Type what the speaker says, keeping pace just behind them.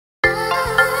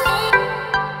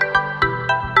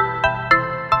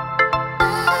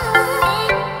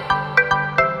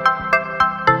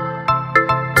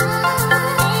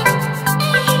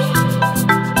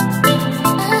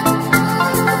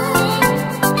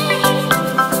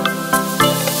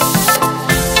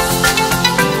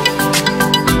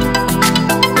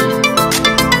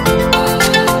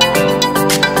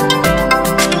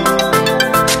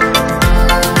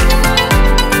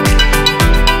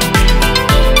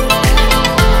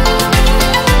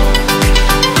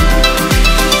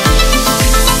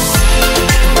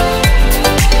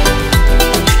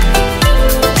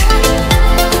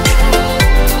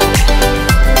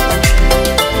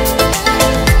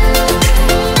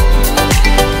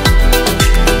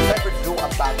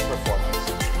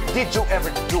Did you ever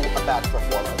do a bad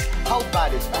performance? How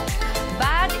bad is bad?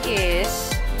 Bad is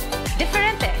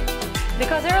different eh.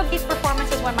 Because there will be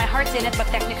performances when my heart's in it, but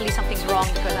technically something's wrong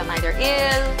because I'm either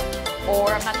ill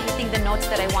or I'm not hitting the notes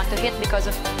that I want to hit because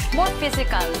of more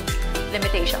physical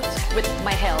limitations with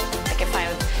my health, like if I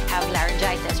have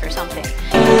laryngitis or something.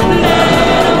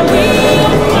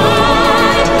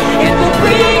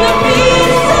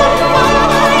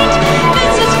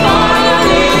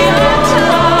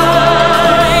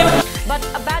 But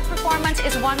a bad performance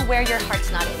is one where your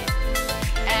heart's not in it.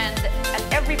 And at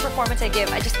every performance I give,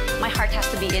 my heart has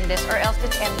to be in this or else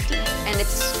it's empty. And it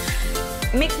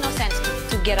makes no sense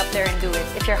to get up there and do it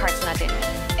if your heart's not in it.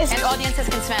 And audiences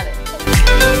can smell it.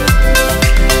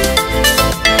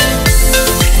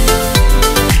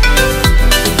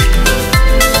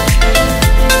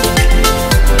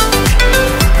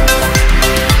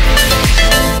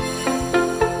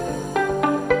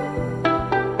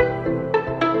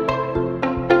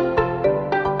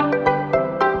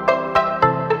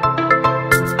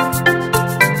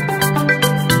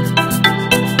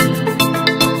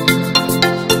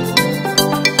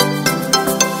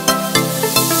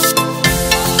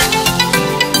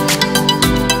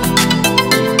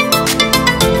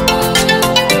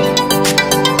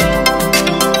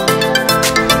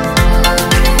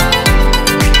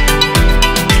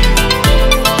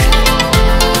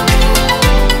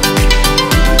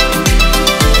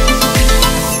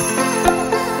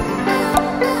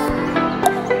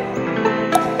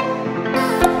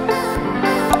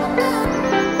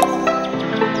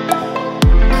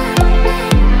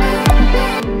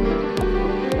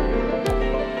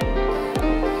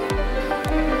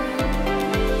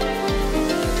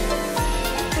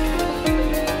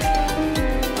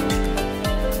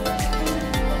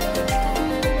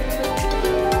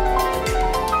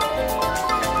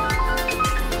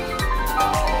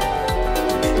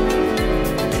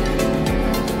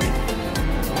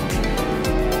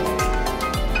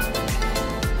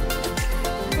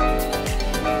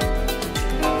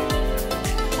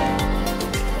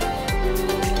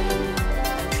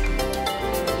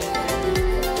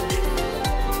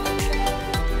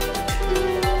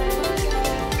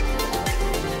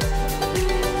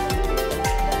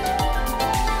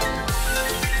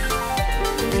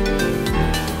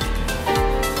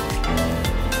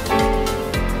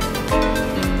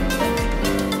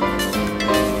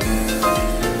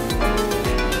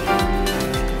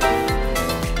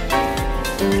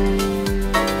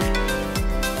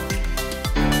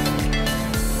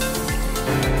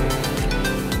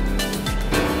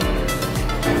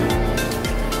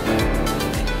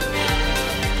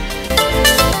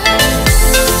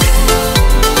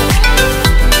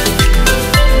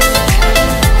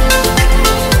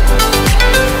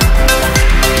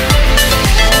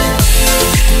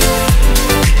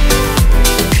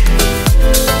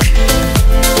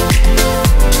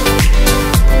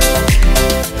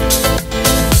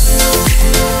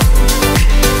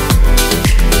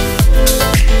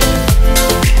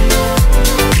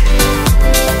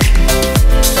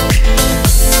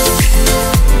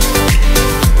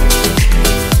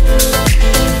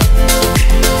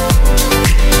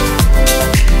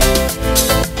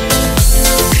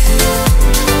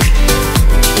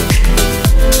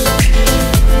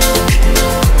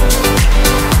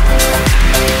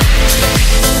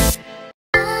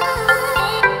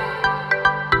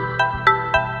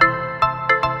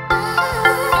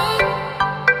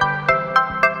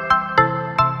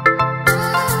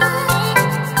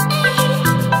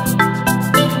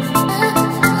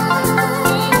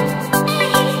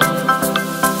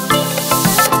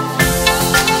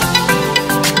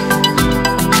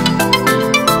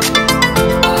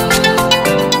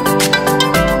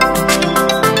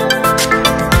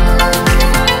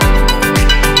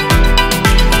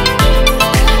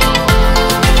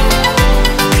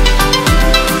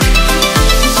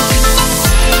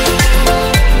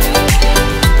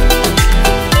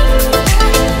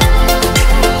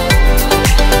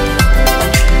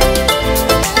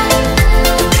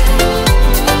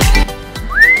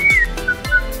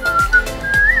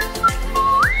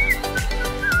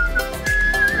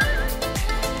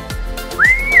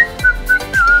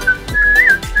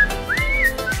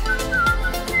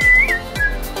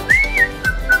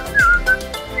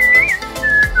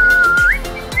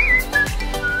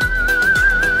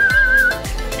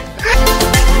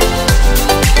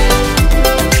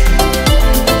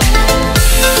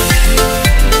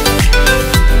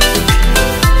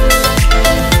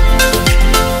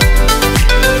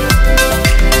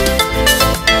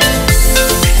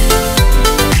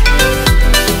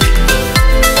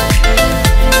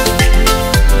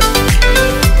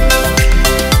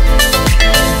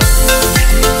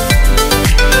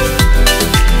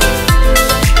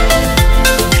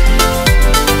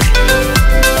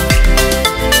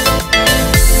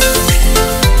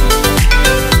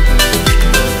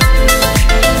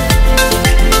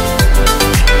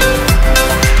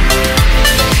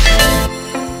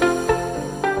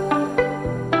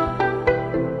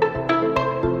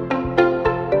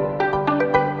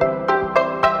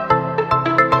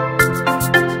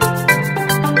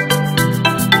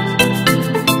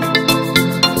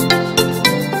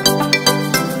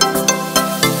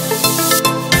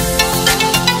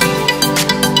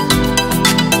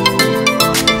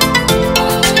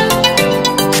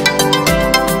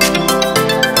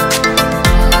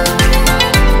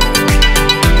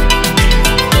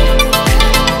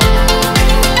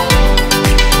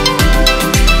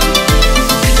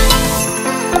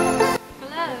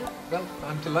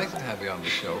 delighted to have you on the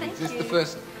show. Thank Is this you. the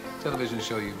first television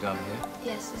show you've done here?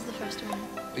 Yes, this is the first one.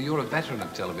 You're a veteran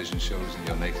of television shows in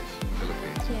your native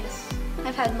Philippines. Yes.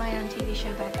 I've had my own TV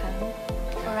show back home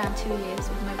for around 2 years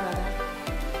with my brother.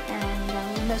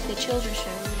 And mostly a children's show.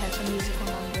 We had some musical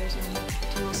numbers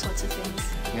and do all sorts of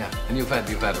things. Yeah, and you've had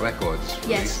records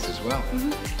released as well.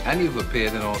 And you've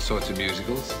appeared in all sorts of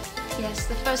musicals. Yes,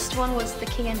 the first one was The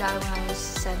King and I when I was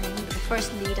 7. The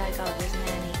first lead I got was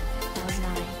Nanny. I was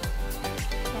 9.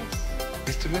 Yes.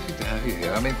 It's terrific to have you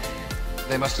here. I mean,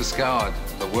 they must have scoured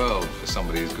the world for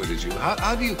somebody as good as you.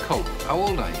 How do you cope? How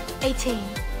old are you? 18.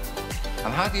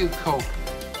 And how do you cope?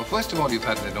 Well, first of all, you've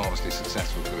had an enormously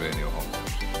successful career in your home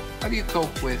country. How do you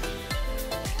cope with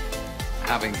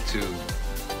having to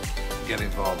get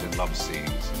involved in love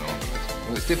scenes and all of it?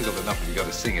 Well, it's difficult enough if you've got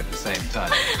to sing at the same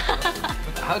time.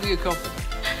 But how do you cope with it?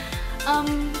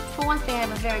 For one thing, I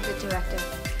have a very good director,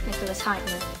 Nicholas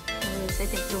Heitner, who is, I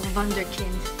think, the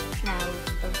wunderkind now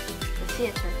of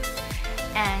theatre.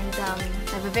 And I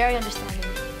have a very understanding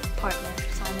partner,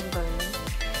 Simon Bowman.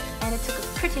 And it took a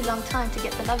pretty long time to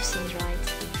get the love scenes right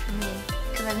for me,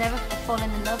 because I've never fallen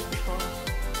in love before.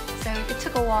 So it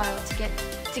took a while to get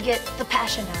the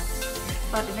passion out,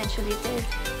 but eventually it did.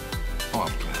 Oh,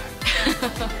 I'm glad.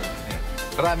 Yeah.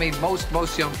 But I mean,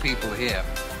 most young people here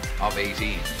of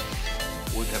 18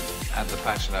 would have had the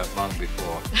passion out long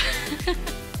before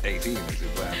 18, as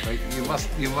it were. But you must.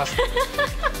 You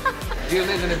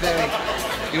live in a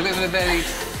very.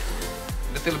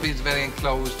 The Philippines is a very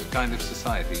enclosed kind of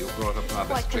society. You're brought up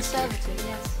rather Quite strictly. conservative,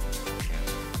 yes.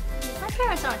 My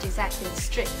parents aren't exactly as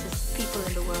strict as people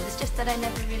in the world. It's just that I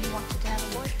never really wanted to have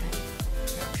a boyfriend.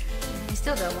 Yeah. I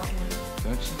still don't want one.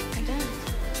 Don't you? I don't.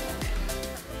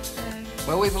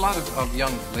 Well, we have a lot of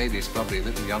young ladies, probably a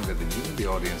little younger than you, in the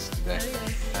audience today. Oh,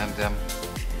 yes. And they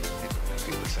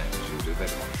feel the same as you do. They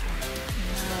don't want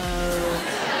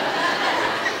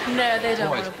No, they don't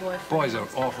boys, want a boyfriend. boys are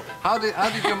awful. How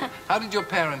did your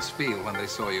parents feel when they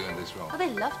saw you in this role? Oh, they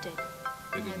loved it.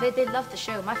 They loved the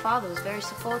show. My father was very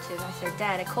supportive. I said,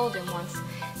 Dad, I called him once.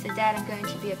 I said, Dad, I'm going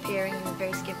to be appearing in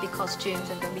very skimpy costumes.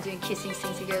 I'm going to be doing kissing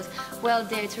scenes. He goes, well,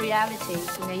 dear, it's reality.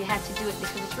 You know, you have to do it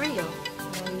because it's real.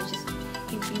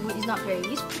 You know, he's not very,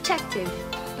 he's protective.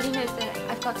 But he knows that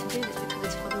I've got to do this because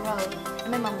it's for the role.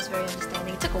 And my mum was very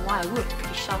understanding. It took a while. We were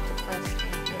pretty shocked at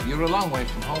first. You're a long way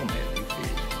from home here. You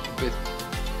feel a bit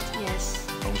Yes.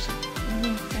 homesick.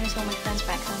 I miss all my friends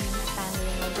back home, and my family,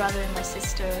 and my brother and my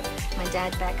sister, my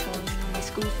dad back home, and my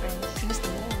school friends. I miss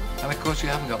them all. And of course, you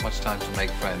haven't got much time to make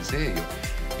friends here.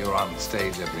 You're on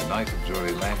stage every night at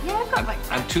Drury Lane. Yeah, I've got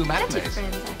and two plenty matinees. of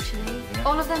friends, actually. Yeah.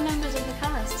 All of them members of the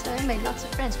cast. So I made lots of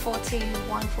friends.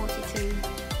 41, 42,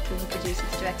 including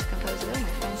producers, director, composer. All my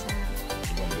friends now.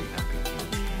 You won't be happy.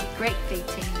 Yeah, great big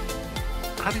team.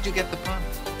 How did you get the part?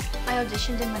 I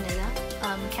auditioned in Manila.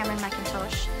 Cameron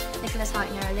McIntosh, Nicholas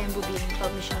Heitner, Alain Boublil, and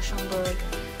Claude-Michel Schomburg,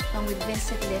 along with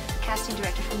Vincent Liff, the casting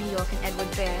director from New York, and Edward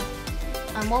Baer.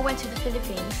 All went to the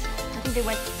Philippines. I think they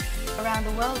went around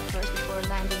the world first before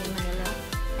landing in Manila,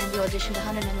 and they auditioned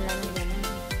 111 women.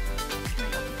 And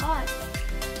I got the part.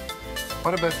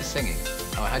 What about the singing?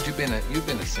 Oh, you've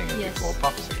been a singer Yes. before,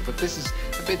 pop singer, but this is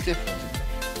a bit different, isn't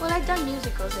it? Well, I'd done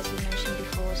musicals, as you mentioned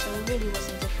before, so it really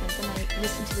wasn't different. And I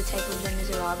listened to the tape of Les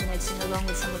Miserables, and I'd sing along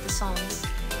with some of the songs.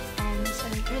 And so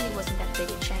it really wasn't that big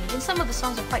a change. And some of the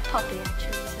songs are quite poppy,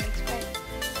 actually, so it's great.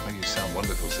 Well, you sound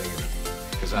wonderful singing it,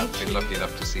 because I've been lucky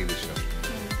enough to see the show.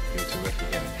 You're terrific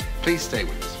in it. Please stay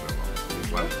with us for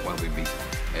a moment while we meet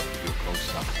your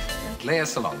co-star, Lea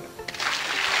Salonga.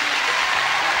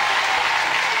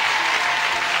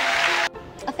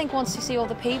 I think once you see all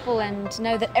the people and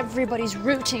know that everybody's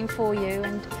rooting for you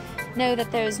and know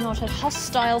that there is not a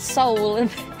hostile soul in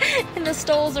the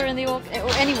stalls or in the or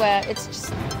anywhere, it's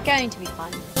just going to be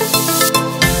fun.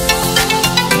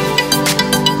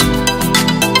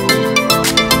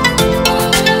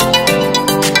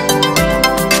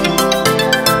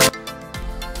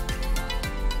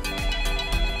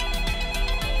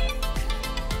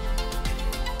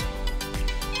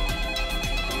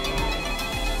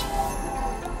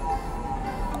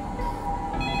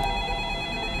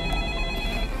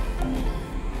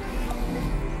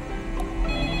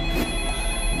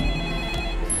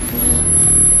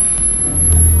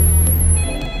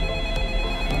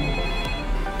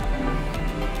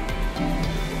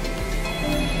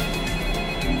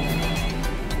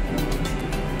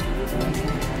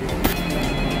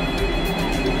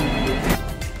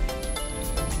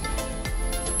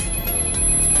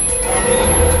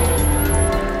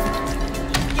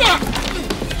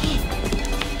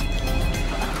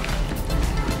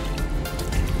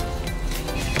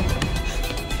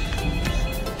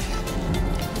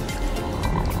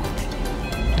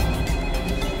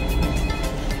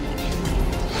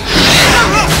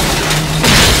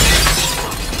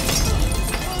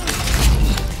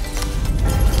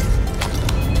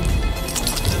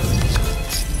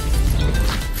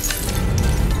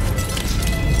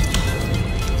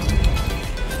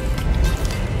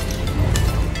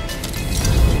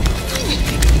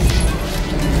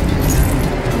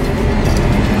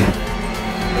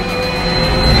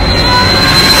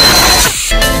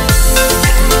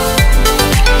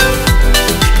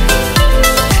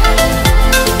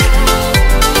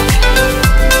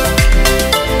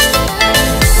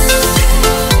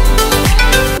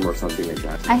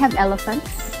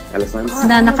 elephants.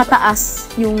 Na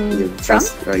nakataas yung trunk.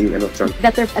 Yung trunk.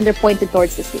 That and they're pointed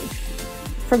towards the sea.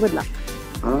 For good luck.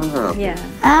 Ah. Yeah.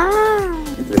 Ah.